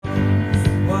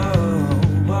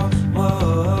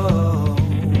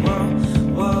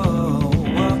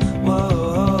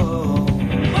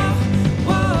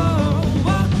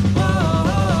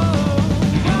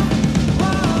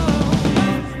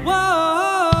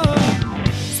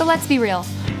So let's be real.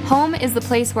 Home is the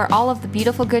place where all of the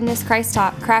beautiful goodness Christ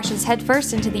taught crashes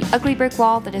headfirst into the ugly brick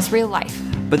wall that is real life.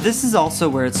 But this is also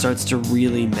where it starts to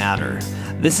really matter.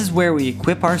 This is where we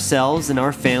equip ourselves and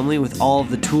our family with all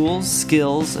of the tools,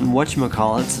 skills, and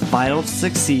whatchamacallits vital to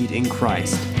succeed in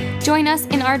Christ. Join us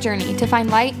in our journey to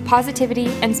find light, positivity,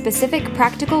 and specific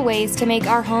practical ways to make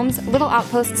our homes little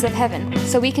outposts of heaven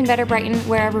so we can better brighten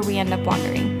wherever we end up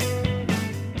wandering.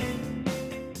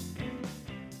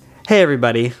 Hey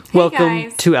everybody, welcome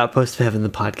guys. to Outpost of Heaven, the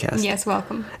podcast. Yes,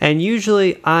 welcome. And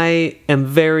usually I am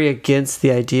very against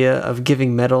the idea of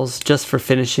giving medals just for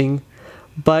finishing,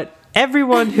 but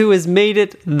everyone who has made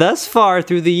it thus far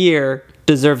through the year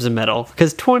deserves a medal,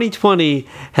 because 2020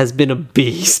 has been a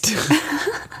beast.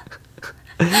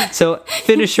 So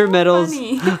finisher medals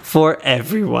funny. for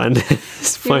everyone.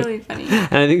 It's You're really funny.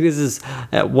 And I think this is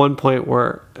at one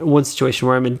situation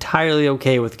where I'm entirely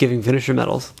okay with giving finisher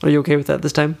medals. Are you okay with that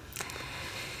this time?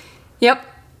 Yep.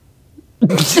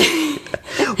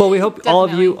 Well, we hope all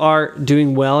of you Definitely. are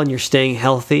doing well and you're staying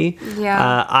healthy.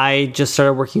 Yeah. I just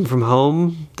started working from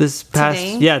home this past...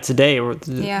 Today? Today.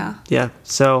 Yeah. Yeah.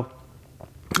 So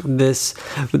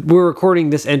we're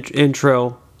recording this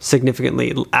intro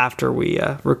significantly after we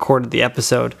recorded the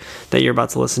episode that you're about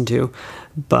to listen to.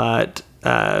 But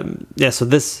so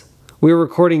we're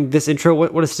recording this intro.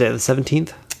 What is today? The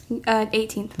 17th?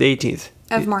 18th. The 18th.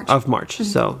 Of March. Of March. Mm-hmm.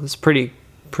 So it's pretty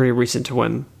recent to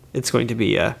when it's going to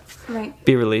be Right.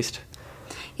 be released.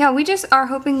 Yeah, we just are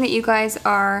hoping that you guys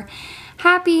are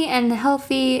happy and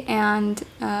healthy and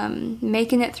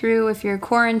making it through if you're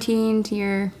quarantined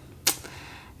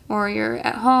or you're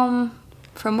at home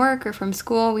from work or from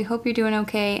school. We hope you're doing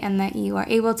okay and that you are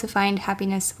able to find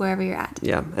happiness wherever you're at.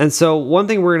 Yeah. And so one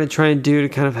thing we're going to try and do to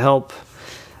kind of help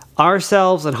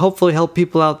ourselves and hopefully help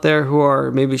people out there who are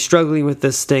maybe struggling with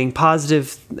this staying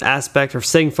positive aspect or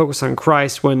staying focused on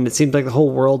Christ when it seems like the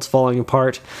whole world's falling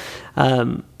apart.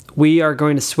 We are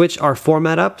going to switch our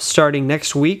format up starting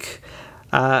next week,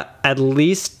 at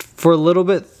least for a little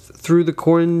bit through the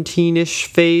quarantine-ish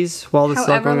phase while this is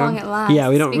all However going long on. it lasts. Yeah,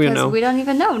 we don't because know. we don't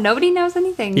even know. Nobody knows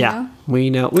anything. Yeah, You know? we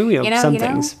know. We know some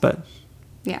things, but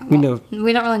Yeah. we well, know.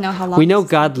 We don't really know how long. we know this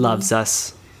is God gonna be. loves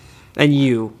us, and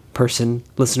you,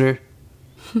 listener.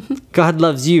 God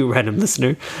loves you, random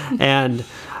listener. And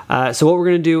so what we're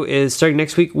going to do is, starting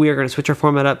next week, we are going to switch our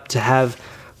format up to have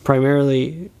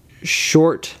primarily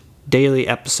short daily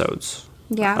episodes.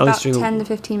 Yeah, At about least during the- 10 to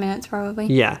 15 minutes probably.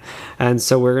 Yeah. And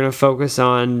so we're going to focus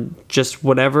on just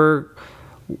whatever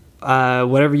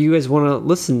you guys want to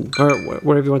listen, or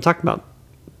whatever you want to talk about.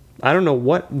 I don't know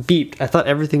what beeped. I thought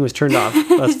everything was turned off.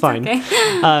 That's fine.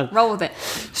 Okay. Roll with it.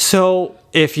 So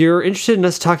if you're interested in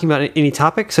us talking about any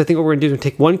topic, so I think what we're going to do is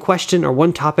take one question or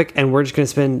one topic, and we're just going to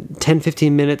spend 10,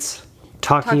 15 minutes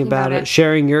talking about it,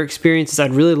 sharing your experiences.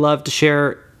 I'd really love to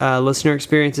share listener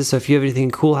experiences. So if you have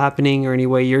anything cool happening or any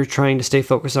way you're trying to stay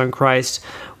focused on Christ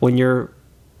when you're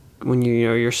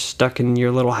stuck in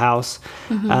your little house,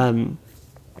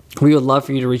 we would love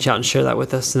for you to reach out and share that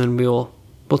with us, and then we'll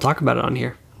talk about it on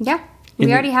here. Yeah.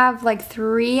 We already have like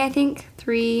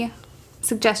three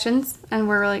suggestions, and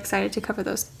we're really excited to cover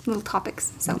those little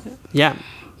topics. So, Yeah.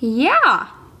 yeah.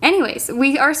 Anyways,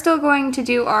 we are still going to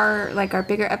do our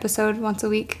bigger episode once a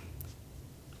week.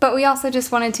 But we also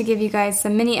just wanted to give you guys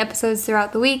some mini episodes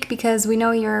throughout the week because we know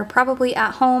you're probably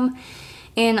at home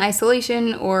in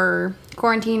isolation or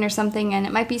quarantine or something, and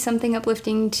it might be something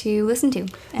uplifting to listen to.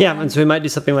 And so we might do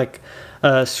something like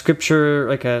scripture,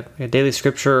 like a daily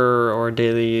scripture or a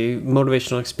daily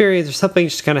motivational experience or something,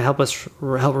 just kind of help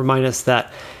remind us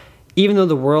that even though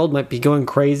the world might be going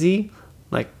crazy,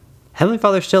 like Heavenly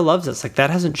Father still loves us. Like that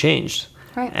hasn't changed.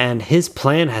 Right. And his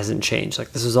plan hasn't changed.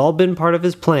 Like this has all been part of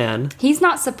his plan. He's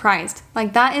not surprised.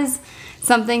 Like that is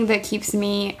something that keeps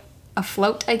me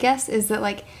afloat, I guess, is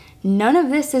that none of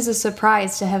this is a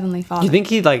surprise to Heavenly Father. Do you think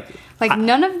he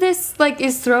none of this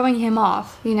is throwing him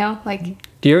off, you know?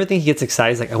 do you ever think he gets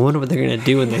excited? He's like, I wonder what they're going to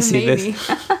do when they see Maybe. this.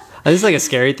 This is like a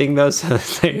scary thing though. So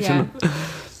Yeah.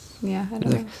 Yeah, I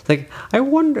don't know. I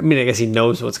wonder, I mean, I guess he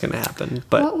knows what's going to happen,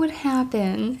 but What would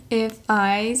happen if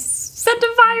I sent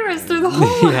a virus through the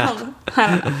whole world? Yeah. I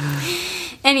don't know.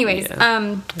 Anyways,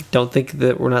 don't think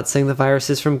that we're not saying the virus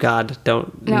is from God.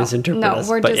 Don't misinterpret us.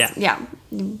 we're But just, yeah.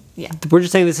 We're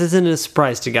just saying this isn't a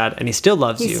surprise to God, and he still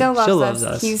loves you. He still loves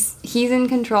us. He's in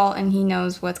control, and he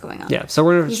knows what's going on. Yeah,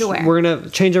 so He's aware. we're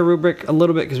gonna change our rubric a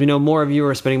little bit because we know more of you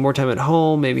are spending more time at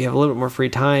home. Maybe you have a little bit more free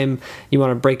time. You want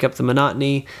to break up the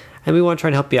monotony, and we want to try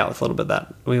and help you out with a little bit of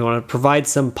that. We want to provide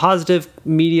some positive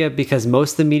media because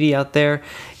most of the media out there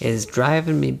is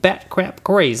driving me bat crap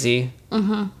crazy,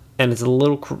 and it's a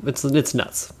little it's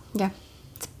nuts. Yeah.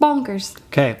 It's bonkers.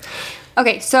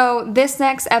 Okay, so this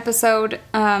next episode,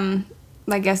 I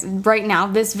guess right now,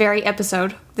 this very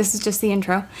episode, this is just the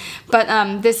intro,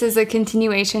 but this is a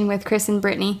continuation with Chris and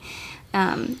Brittany,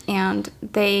 and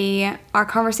our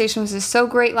conversation was just so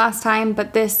great last time,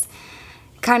 but this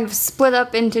kind of split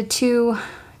up into two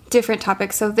different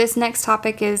topics. So this next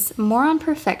topic is more on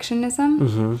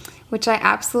perfectionism, which I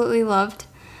absolutely loved.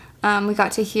 We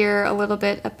got to hear a little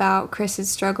bit about Chris's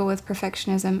struggle with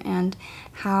perfectionism and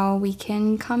how we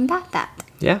can combat that.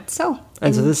 Yeah. So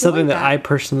this is something that I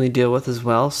personally deal with as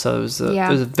well. So it was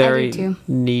a very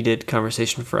needed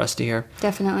conversation for us to hear.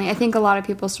 Definitely. I think a lot of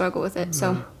people struggle with it.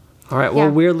 So. All right. Well,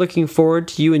 we're looking forward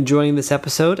to you enjoying this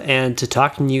episode and to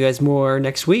talking to you guys more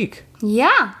next week.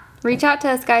 Yeah. Reach out to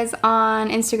us, guys, on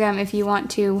Instagram if you want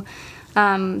to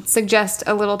suggest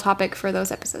a little topic for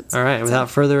those episodes. All right. And without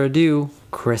further ado,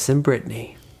 Chris and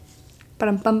Brittany.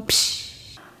 Ba-dum-bum.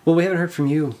 Well, we haven't heard from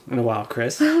you in a while,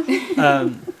 Chris.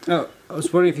 I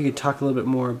was wondering if you could talk a little bit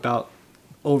more about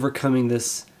overcoming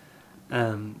this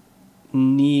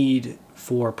need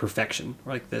for perfection,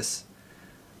 or like this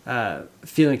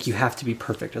feeling like you have to be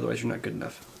perfect, otherwise you're not good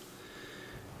enough.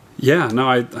 Yeah, no,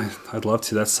 I'd love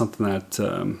to. That's something that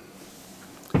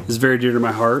is very dear to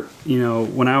my heart. You know,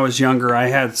 when I was younger, I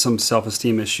had some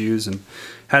self-esteem issues and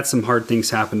had some hard things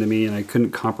happen to me, and I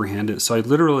couldn't comprehend it. So I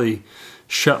literally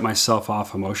shut myself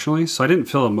off emotionally. So I didn't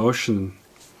feel emotion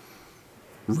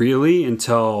really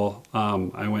until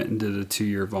I went and did a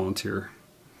 2-year volunteer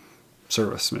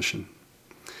service mission.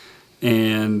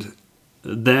 And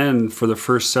then for the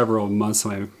first several months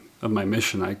of my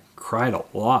mission, I cried a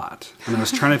lot. And I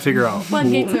was trying to figure out...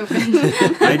 Floodgates open.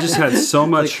 I just had so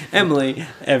much... Like, Emily,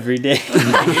 every day.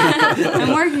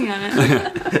 I'm working on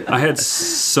it. I had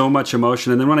so much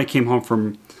emotion. And then when I came home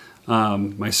from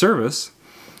my service,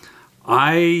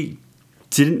 I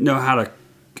didn't know how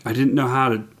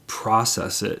to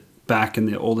process it back in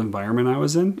the old environment I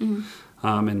was in,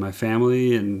 in my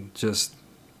family and just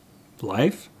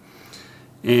life.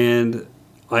 And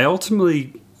I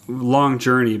ultimately, long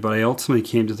journey, but I ultimately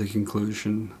came to the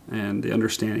conclusion and the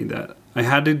understanding that I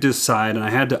had to decide and I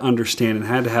had to understand and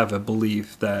had to have a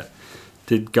belief that,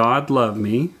 did God love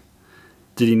me?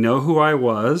 Did he know who I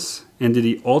was? And did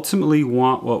he ultimately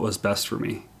want what was best for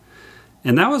me?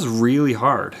 And that was really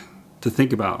hard to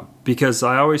think about, because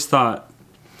I always thought,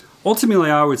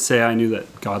 ultimately I would say I knew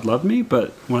that God loved me,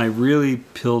 but when I really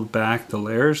peeled back the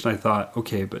layers, I thought,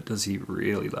 okay, but does he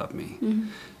really love me?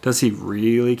 Does he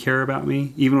really care about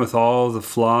me? Even with all the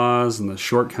flaws and the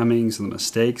shortcomings and the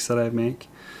mistakes that I make?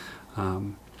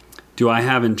 Do I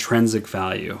have intrinsic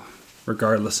value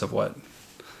regardless of what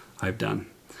I've done?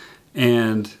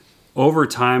 And over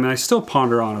time, and I still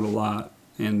ponder on it a lot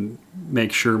and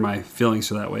make sure my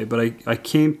feelings are that way, but I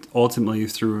came ultimately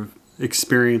through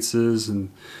experiences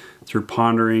and through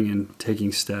pondering and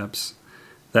taking steps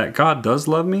that God does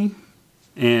love me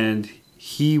and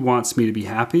he wants me to be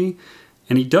happy,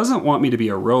 and he doesn't want me to be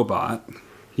a robot.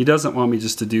 He doesn't want me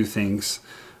just to do things,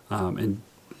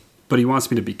 but he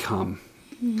wants me to become.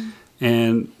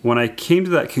 And when I came to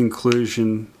that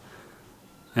conclusion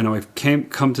and I've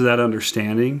come to that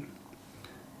understanding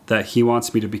that he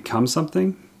wants me to become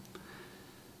something,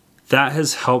 that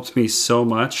has helped me so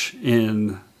much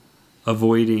in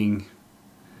avoiding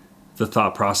the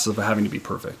thought process of having to be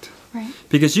perfect. Right.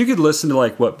 Because you could listen to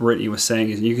like what Brittany was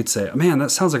saying and you could say, man,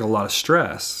 that sounds like a lot of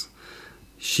stress.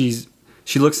 She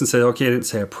looks and says, okay, I didn't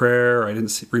say a prayer, or I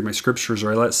didn't read my scriptures,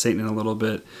 or I let Satan in a little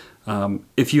bit.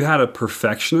 If you had a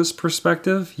perfectionist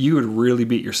perspective, you would really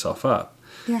beat yourself up.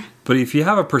 Yeah. But if you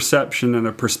have a perception and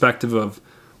a perspective of,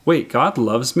 wait, God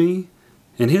loves me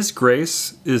and his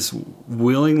grace is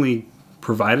willingly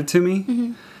provided to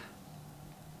me,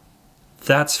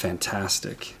 that's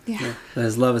fantastic. Yeah.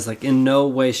 His love is like in no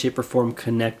way, shape, or form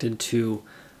connected to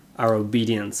our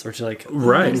obedience or to like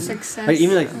right success. Like,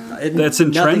 even like that's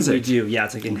intrinsic. We do. Yeah,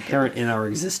 it's like inherent in our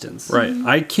existence. Right.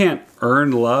 I can't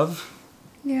earn love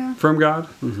from God.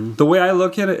 The way I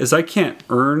look at it is I can't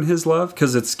earn his love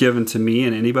because it's given to me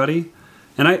and anybody.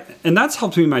 And that's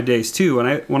helped me in my days too.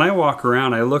 When I walk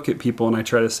around, I look at people and I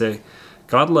try to say,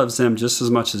 God loves them just as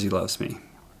much as he loves me.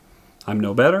 I'm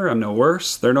no better, I'm no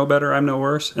worse. They're no better, I'm no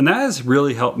worse. And that has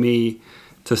really helped me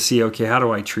to see, okay, how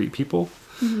do I treat people?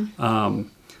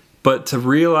 But to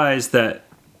realize that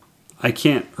I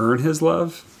can't earn his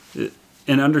love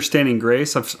and understanding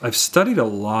grace, I've studied a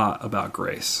lot about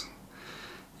grace.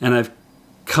 And I've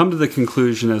come to the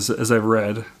conclusion as I've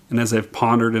read and as I've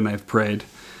pondered and I've prayed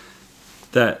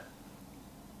that,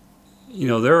 you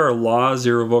know, there are laws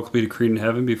irrevocably decreed in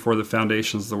heaven before the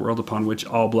foundations of the world upon which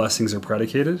all blessings are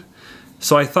predicated.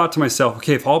 So I thought to myself,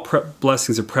 okay, if all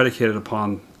blessings are predicated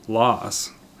upon laws,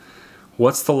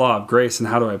 what's the law of grace and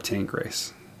how do I obtain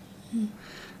grace?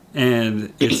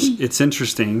 And it's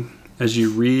interesting as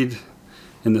you read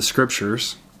in the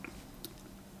scriptures,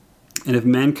 and if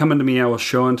men come unto me, I will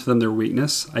show unto them their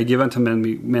weakness. I give unto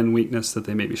men weakness that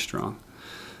they may be strong.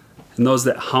 And those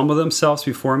that humble themselves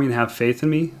before me and have faith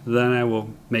in me, then I will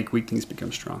make weak things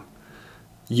become strong.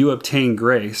 You obtain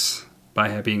grace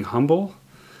by being humble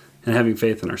and having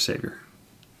faith in our Savior.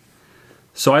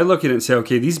 So I look at it and say,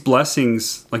 okay, these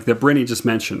blessings, like that Brittany just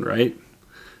mentioned, right?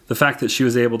 The fact that she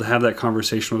was able to have that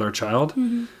conversation with our child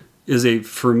is,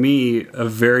 for me, a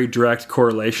very direct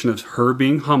correlation of her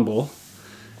being humble,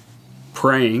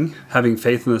 praying, having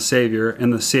faith in the Savior,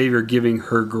 and the Savior giving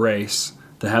her grace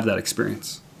to have that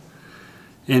experience.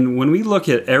 And when we look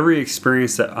at every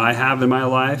experience that I have in my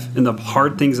life and the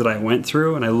hard things that I went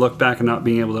through, and I look back and not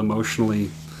being able to emotionally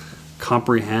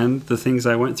comprehend the things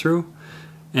I went through,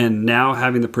 and now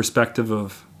having the perspective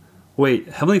of, wait,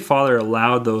 Heavenly Father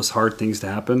allowed those hard things to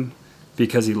happen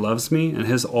because He loves me, and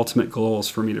His ultimate goal is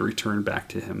for me to return back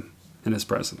to Him in His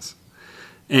presence.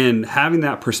 And having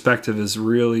that perspective has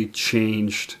really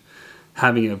changed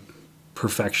having a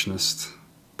perfectionist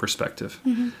perspective.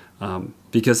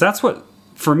 Because that's what,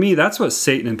 for me, that's what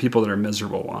Satan and people that are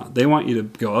miserable want. They want you to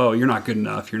go, oh, you're not good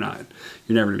enough. You're never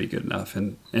going to be good enough.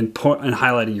 And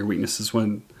highlighting your weaknesses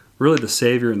when really the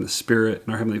Savior and the Spirit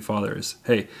and our Heavenly Father is,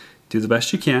 hey, do the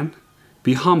best you can,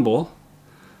 be humble,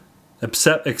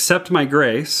 accept my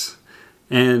grace,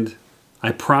 and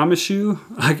I promise you,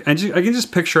 I can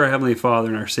just picture our Heavenly Father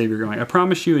and our Savior going, I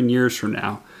promise you in years from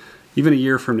now, even a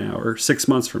year from now, or 6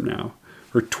 months from now,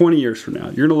 or 20 years from now,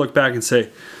 you're going to look back and say,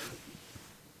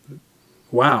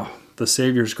 wow, the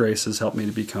Savior's grace has helped me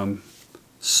to become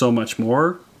so much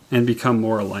more and become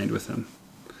more aligned with Him.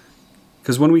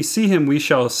 Because when we see Him, we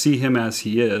shall see Him as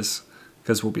He is,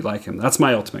 because we'll be like Him. That's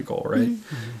my ultimate goal, right?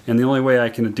 And the only way I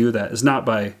can do that is not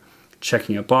by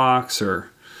checking a box or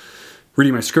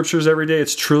reading my scriptures every day.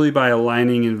 It's truly by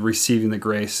aligning and receiving the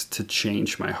grace to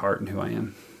change my heart and who I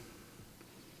am.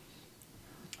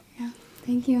 Yeah,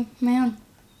 thank you, man.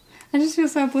 I just feel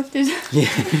so uplifted.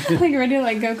 Like ready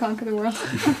to go conquer the world.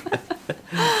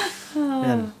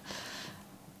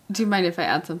 Do you mind if I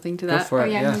add something to that? Go for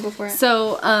it. No, go for it.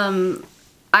 So,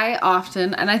 I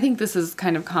often, and I think this is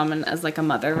kind of common as a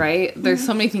mother, right? There's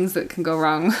so many things that can go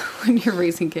wrong when you're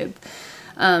raising kids.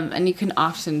 And you can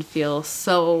often feel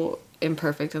so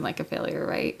imperfect and like a failure,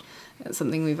 right? It's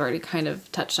something we've already kind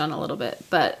of touched on a little bit.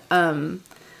 But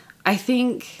I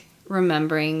think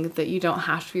remembering that you don't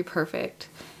have to be perfect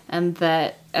and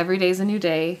that every day is a new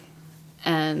day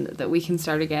and that we can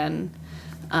start again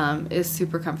is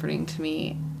super comforting to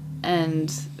me.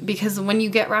 And because when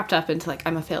you get wrapped up into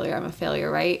I'm a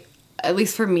failure, right? At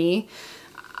least for me,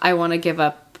 I want to give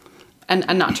up and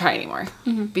not try anymore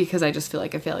because I just feel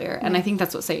like a failure. And I think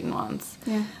that's what Satan wants.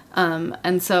 Yeah.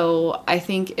 And so I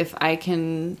think if I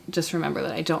can just remember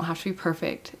that I don't have to be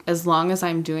perfect, as long as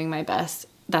I'm doing my best,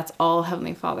 that's all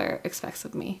Heavenly Father expects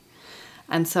of me.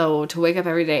 And so to wake up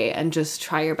every day and just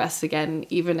try your best again,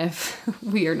 even if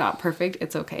we are not perfect,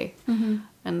 it's okay.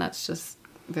 And that's just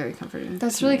very comforting.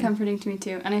 That's really comforting to me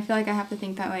too. And I feel like I have to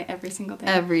think that way every single day.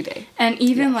 Every day. And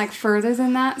even further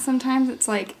than that, sometimes it's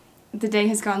the day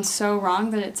has gone so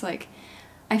wrong that it's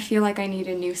I feel like I need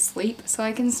a new sleep so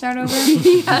I can start over.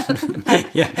 As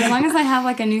long as I have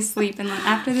a new sleep, and then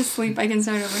after the sleep I can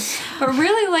start over. But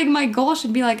really my goal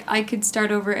should be I could start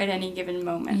over at any given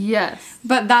moment. Yes.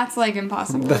 But that's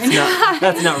impossible.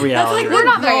 That's not reality. We're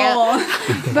not there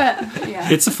yet. But yeah.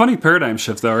 It's a funny paradigm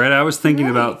shift though, right? I was thinking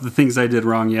about the things I did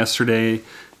wrong yesterday,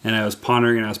 and I was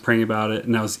pondering and I was praying about it,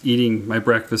 and I was eating my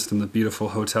breakfast in the beautiful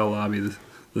hotel lobby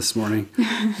this morning.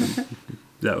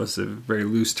 That was a very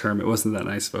loose term. It wasn't that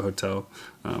nice of a hotel.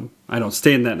 I don't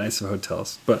stay in that nice of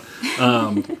hotels. But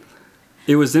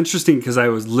it was interesting because I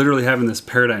was literally having this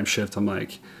paradigm shift. I'm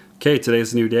like, okay,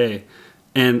 today's a new day.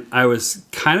 And I was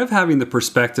kind of having the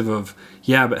perspective of,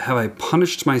 yeah, but have I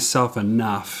punished myself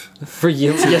enough For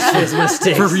yesterday's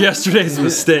mistakes. for yesterday's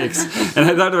mistakes? And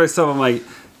I thought to myself, I'm like,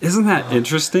 isn't that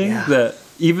interesting? Yeah. That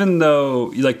even though,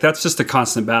 that's just a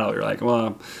constant battle. You're like,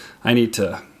 well, I need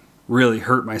to really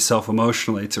hurt myself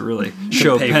emotionally to really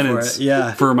show pay penance for it.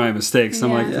 Yeah. for my mistakes. I'm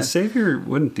Yeah. like, the Savior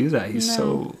wouldn't do that. He's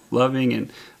so loving, and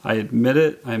I admit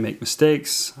it. I make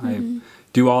mistakes. I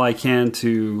do all I can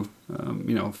to,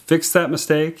 fix that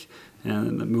mistake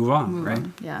and then move on, right?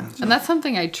 Yeah. And that's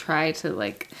something I try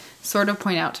to sort of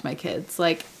point out to my kids.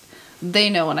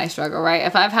 They know when I struggle, right?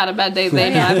 If I've had a bad day,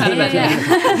 they know I've had a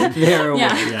bad day. They're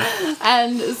aware.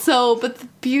 And so, but the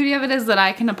beauty of it is that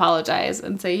I can apologize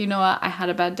and say, you know what, I had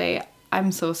a bad day.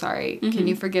 I'm so sorry. Mm-hmm. Can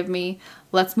you forgive me?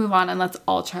 Let's move on and let's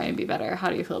all try and be better. How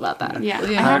do you feel about that? Yeah, I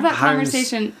have that Hiram's-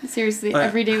 conversation seriously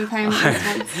every day with Hiram.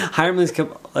 Hiram least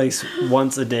like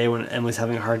once a day when Emily's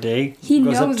having a hard day. He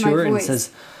goes up knows to my her and voice.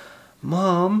 says,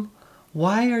 "Mom,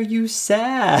 why are you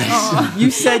sad?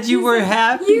 You said you were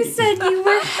happy." You said you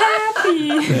were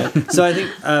happy. So I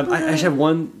think I actually have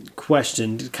one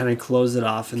question to kind of close it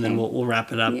off, and then Okay. we'll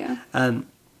wrap it up. Yeah.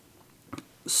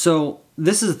 So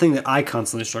this is the thing that I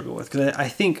constantly struggle with, because I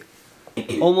think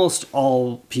almost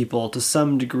all people, to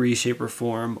some degree, shape, or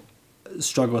form,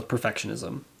 struggle with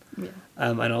perfectionism. Yeah.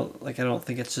 I don't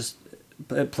think it's just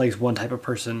it plagues one type of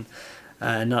person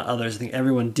and not others. I think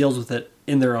everyone deals with it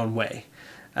in their own way.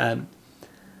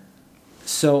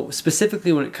 So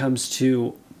specifically when it comes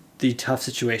to the tough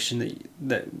situation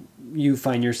that you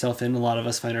find yourself in, a lot of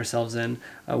us find ourselves in,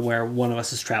 where one of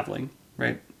us is traveling,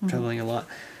 right? Mm-hmm. Traveling a lot.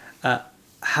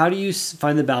 How do you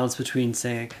find the balance between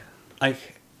saying,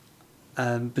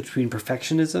 between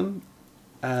perfectionism,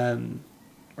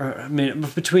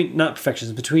 between not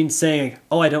perfectionism, between saying,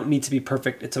 "Oh, I don't need to be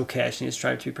perfect. It's okay. I just need to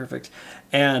strive to be perfect,"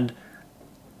 and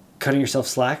cutting yourself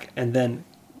slack, and then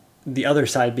the other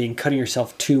side being cutting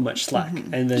yourself too much slack,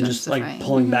 and then just like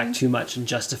pulling back too much and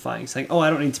justifying, saying, "Oh,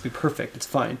 I don't need to be perfect. It's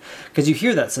fine." Because you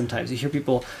hear that sometimes. You hear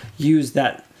people use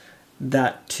that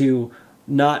to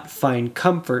not find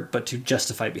comfort, but to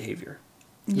justify behavior.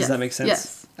 Does that make sense?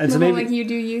 Yes. And The so whole, maybe like you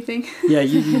do you thing. yeah,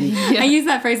 you I use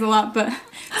that phrase a lot, but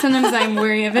sometimes I'm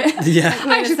wary of it. yeah.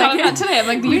 I actually thought of that today. I'm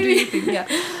like, do you think? Yeah.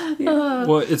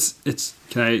 Well,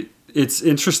 it's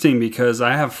interesting because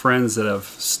I have friends that have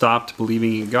stopped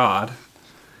believing in God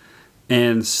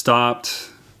and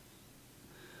stopped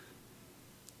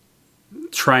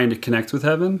trying to connect with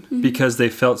heaven because they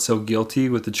felt so guilty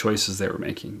with the choices they were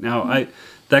making. Now,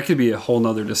 that could be a whole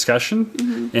nother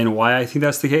discussion and why I think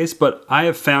that's the case. But I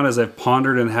have found, as I've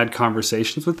pondered and had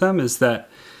conversations with them, is that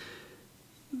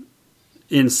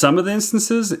in some of the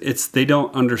instances, they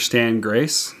don't understand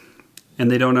grace,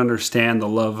 and they don't understand the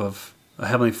love of a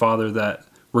Heavenly Father that,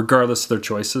 regardless of their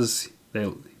choices,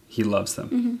 He loves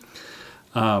them.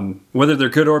 Whether they're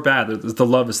good or bad, the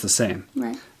love is the same.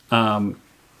 Right.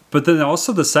 But then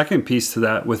also the second piece to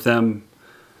that with them,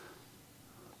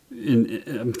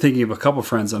 I'm thinking of a couple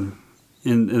friends in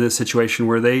this situation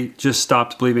where they just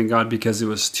stopped believing God because it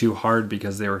was too hard,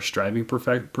 because they were striving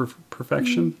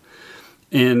perfection.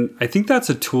 And I think that's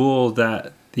a tool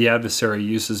that the adversary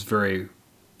uses very,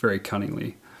 very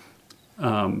cunningly.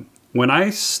 When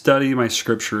I study my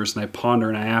scriptures and I ponder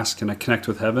and I ask and I connect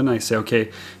with heaven, I say,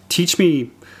 okay, teach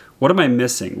me, what am I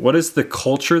missing? What is the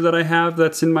culture that I have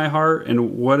that's in my heart?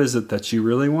 And what is it that you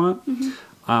really want?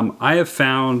 I have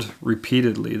found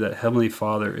repeatedly that Heavenly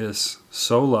Father is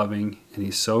so loving, and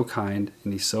He's so kind,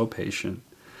 and He's so patient.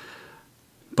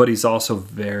 But He's also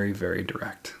very, very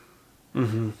direct.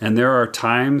 And there are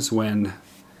times when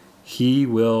He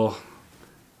will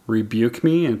rebuke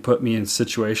me and put me in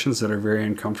situations that are very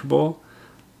uncomfortable,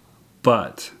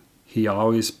 but He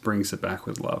always brings it back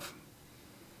with love.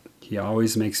 He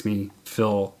always makes me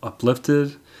feel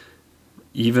uplifted,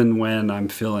 even when I'm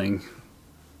feeling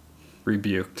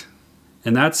rebuked.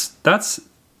 And that's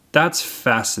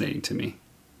fascinating to me.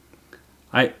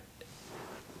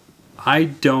 I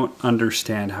don't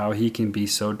understand how He can be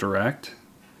so direct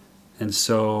and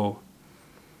so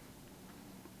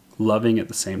loving at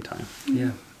the same time.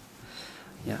 Yeah.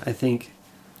 I think,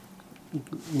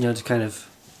 to kind of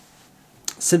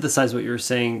synthesize what you were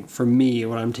saying, for me,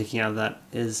 what I'm taking out of that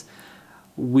is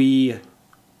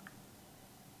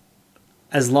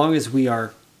as long as we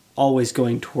are always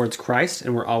going towards Christ,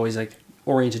 and we're always like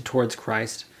oriented towards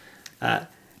Christ, and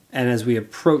as we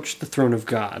approach the throne of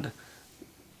God,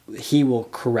 He will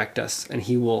correct us, and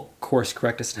He will course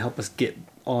correct us and help us get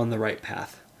on the right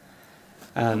path.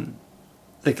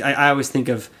 I always think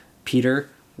of Peter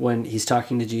when he's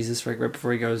talking to Jesus right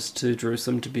before he goes to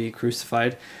Jerusalem to be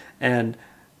crucified, and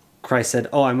Christ said,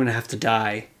 "Oh, I'm going to have to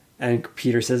die," and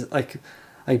Peter says, like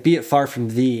be it far from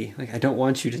thee, like I don't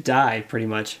want you to die, pretty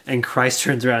much. And Christ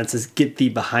turns around and says, "Get thee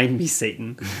behind me,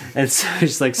 Satan." And so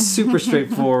it's like super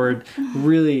straightforward,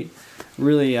 really,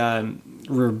 really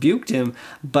rebuked him,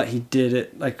 but he did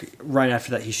it like right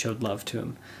after that. He showed love to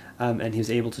him. And he was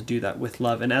able to do that with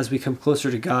love. And as we come closer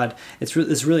to God, it's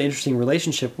this really interesting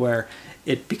relationship where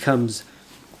it becomes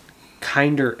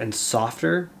kinder and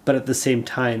softer, but at the same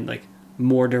time, like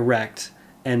more direct,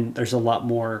 and there's a lot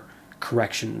more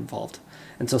correction involved.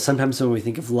 And so sometimes when we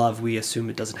think of love, we assume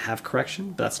it doesn't have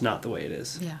correction, but that's not the way it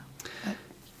is. Yeah.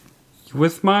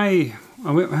 I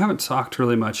haven't talked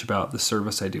really much about the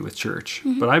service I do with church,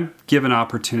 but I've given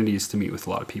opportunities to meet with a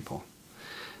lot of people.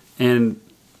 And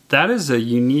that is a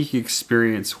unique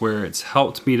experience where it's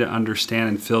helped me to understand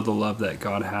and feel the love that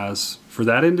God has for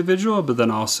that individual, but then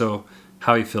also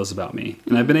how he feels about me.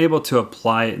 And I've been able to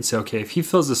apply it and say, okay, if he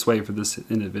feels this way for this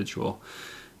individual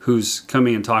who's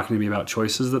coming and talking to me about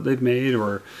choices that they've made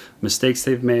or mistakes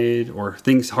they've made or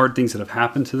hard things that have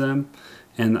happened to them,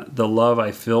 and the love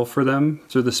I feel for them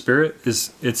through the Spirit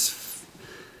it's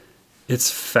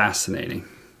fascinating,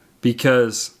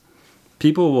 because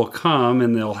people will come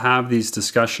and they'll have these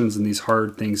discussions and these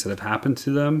hard things that have happened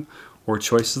to them or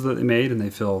choices that they made, and they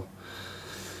feel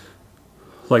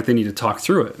like they need to talk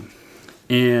through it.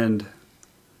 And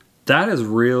that has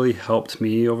really helped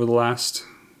me over the last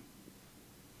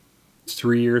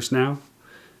 3 years now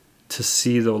to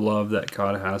see the love that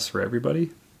God has for everybody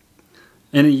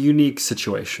in a unique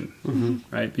situation,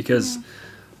 right? Because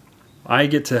I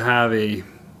get to have a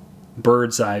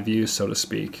bird's eye view, so to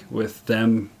speak, with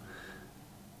them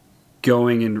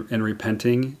going and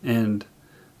repenting and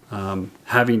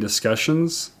having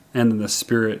discussions, and then the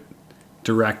Spirit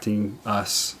directing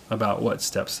us about what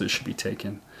steps that should be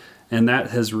taken. And that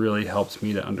has really helped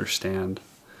me to understand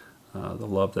the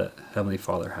love that Heavenly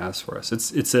Father has for us.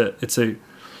 It's a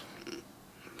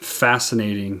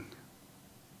fascinating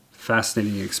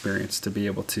experience to be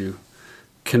able to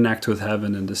connect with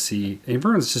heaven and to see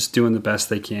everyone's just doing the best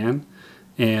they can.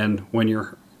 And when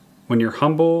you're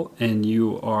humble and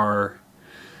you are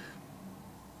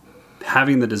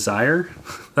having the desire,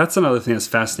 that's another thing that's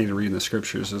fascinating reading the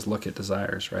scriptures, is look at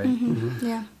desires, right?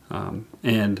 Yeah.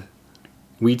 And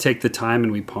we take the time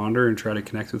and we ponder and try to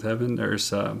connect with heaven.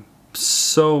 There's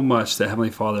so much that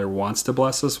Heavenly Father wants to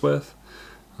bless us with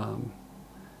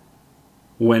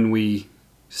when we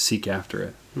seek after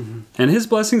it. And his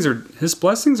blessings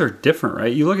are different,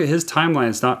 right? You look at his timeline,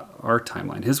 it's not our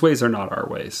timeline. His ways are not our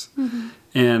ways.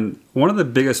 And one of the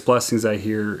biggest blessings I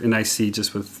hear and I see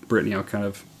just with Brittany,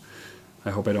 I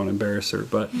hope I don't embarrass her,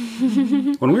 but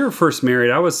when we were first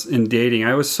married, I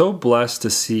was so blessed to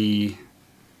see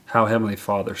how Heavenly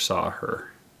Father saw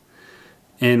her.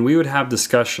 And we would have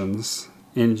discussions,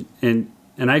 and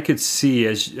I could see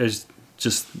as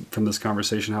just from this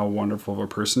conversation how wonderful of a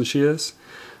person she is.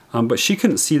 But she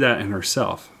couldn't see that in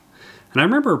herself. And I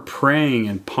remember praying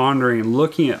and pondering and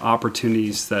looking at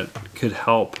opportunities that could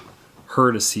help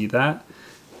her to see that.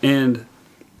 And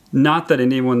not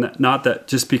that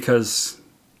just because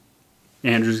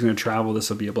Andrew's going to travel, this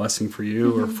will be a blessing for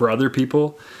you or for other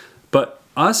people, but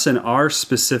us in our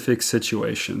specific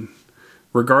situation,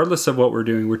 regardless of what we're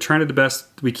doing, we're trying to do the best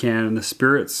we can, and the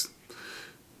Spirit's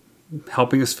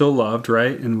helping us feel loved,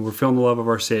 right? And we're feeling the love of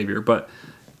our Savior. But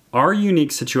our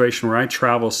unique situation where I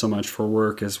travel so much for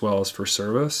work as well as for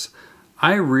service,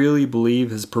 I really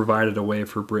believe has provided a way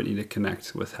for Brittany to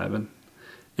connect with heaven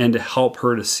and to help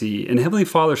her to see. And Heavenly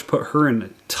Father's put her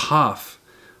in tough,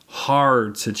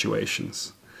 hard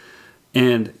situations.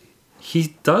 And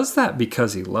he does that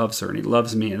because he loves her and he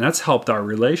loves me. And that's helped our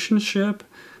relationship.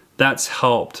 That's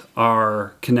helped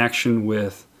our connection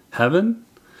with heaven,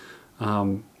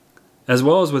 as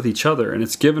well as with each other. And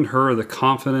it's given her the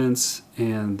confidence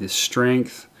and the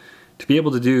strength to be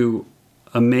able to do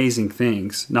amazing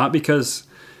things. Not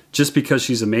just because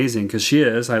she's amazing, because she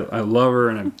is. I love her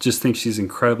and I just think she's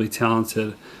incredibly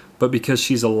talented. But because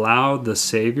she's allowed the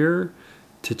Savior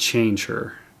to change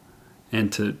her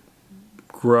and to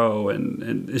grow.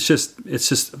 And it's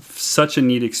just such a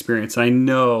neat experience. I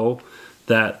know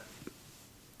that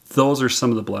those are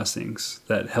some of the blessings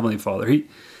that Heavenly Father,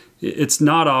 it's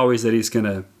not always that he's going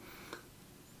to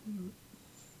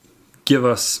give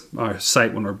us our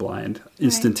sight when we're blind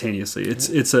instantaneously. Right.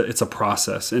 It's a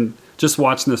process. And just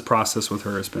watching this process with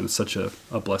her has been such a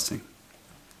blessing.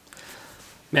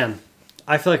 Man,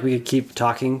 I feel like we could keep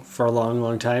talking for a long,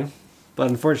 long time. But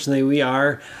unfortunately, we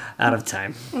are out of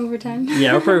time. Overtime?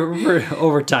 Yeah, we're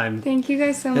over time. Thank you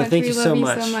guys so much. Thank you so love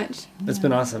much. you so much. It's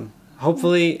been awesome.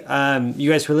 Hopefully,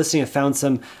 you guys who are listening have found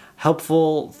some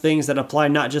helpful things that apply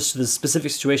not just to the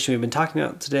specific situation we've been talking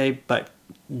about today, but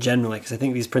generally, because I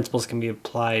think these principles can be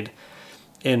applied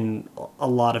in a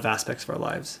lot of aspects of our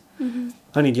lives.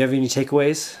 Honey, do you have any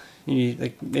takeaways?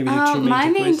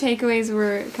 My main takeaways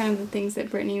were kind of the things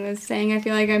that Brittany was saying. I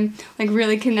feel like I'm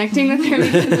really connecting with her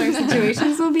because our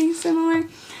situations will be similar,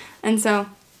 and so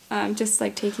just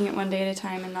taking it one day at a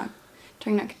time and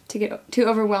trying not to get too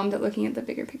overwhelmed at looking at the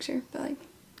bigger picture, but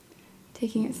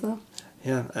taking it slow.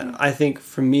 Yeah, I think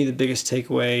for me the biggest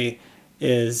takeaway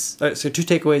is so two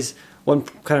takeaways. One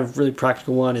kind of really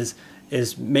practical one is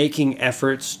making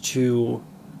efforts to.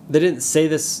 They didn't say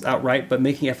this outright, but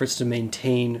making efforts to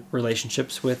maintain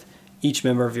relationships with each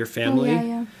member of your family. Oh,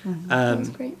 yeah. That's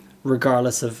great.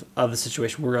 regardless of the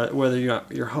situation, whether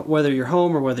you're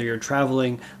home or whether you're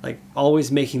traveling, like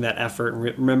always making that effort and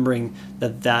remembering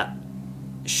that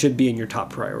should be in your top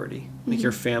priority. Like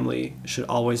your family should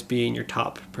always be in your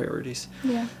top priorities.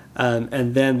 Yeah.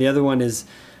 And then the other one is,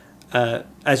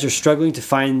 as you're struggling to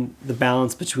find the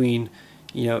balance between,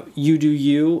 you do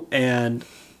you and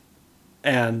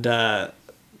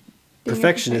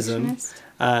perfectionism,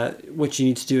 what you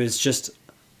need to do is just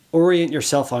orient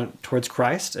yourself towards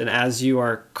Christ. And as you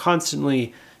are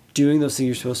constantly doing those things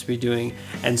you're supposed to be doing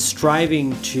and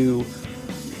striving to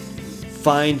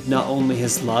find not only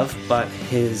his love, but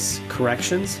his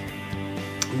corrections,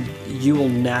 you will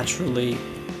naturally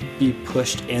be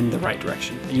pushed in the right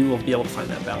direction. And you will be able to find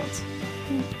that balance.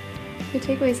 Good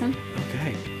takeaways, huh?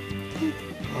 Okay.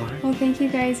 All right. Well, thank you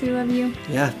guys. We love you.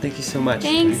 Yeah, thank you so much.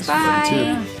 Thanks.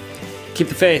 Bye. Keep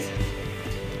the faith.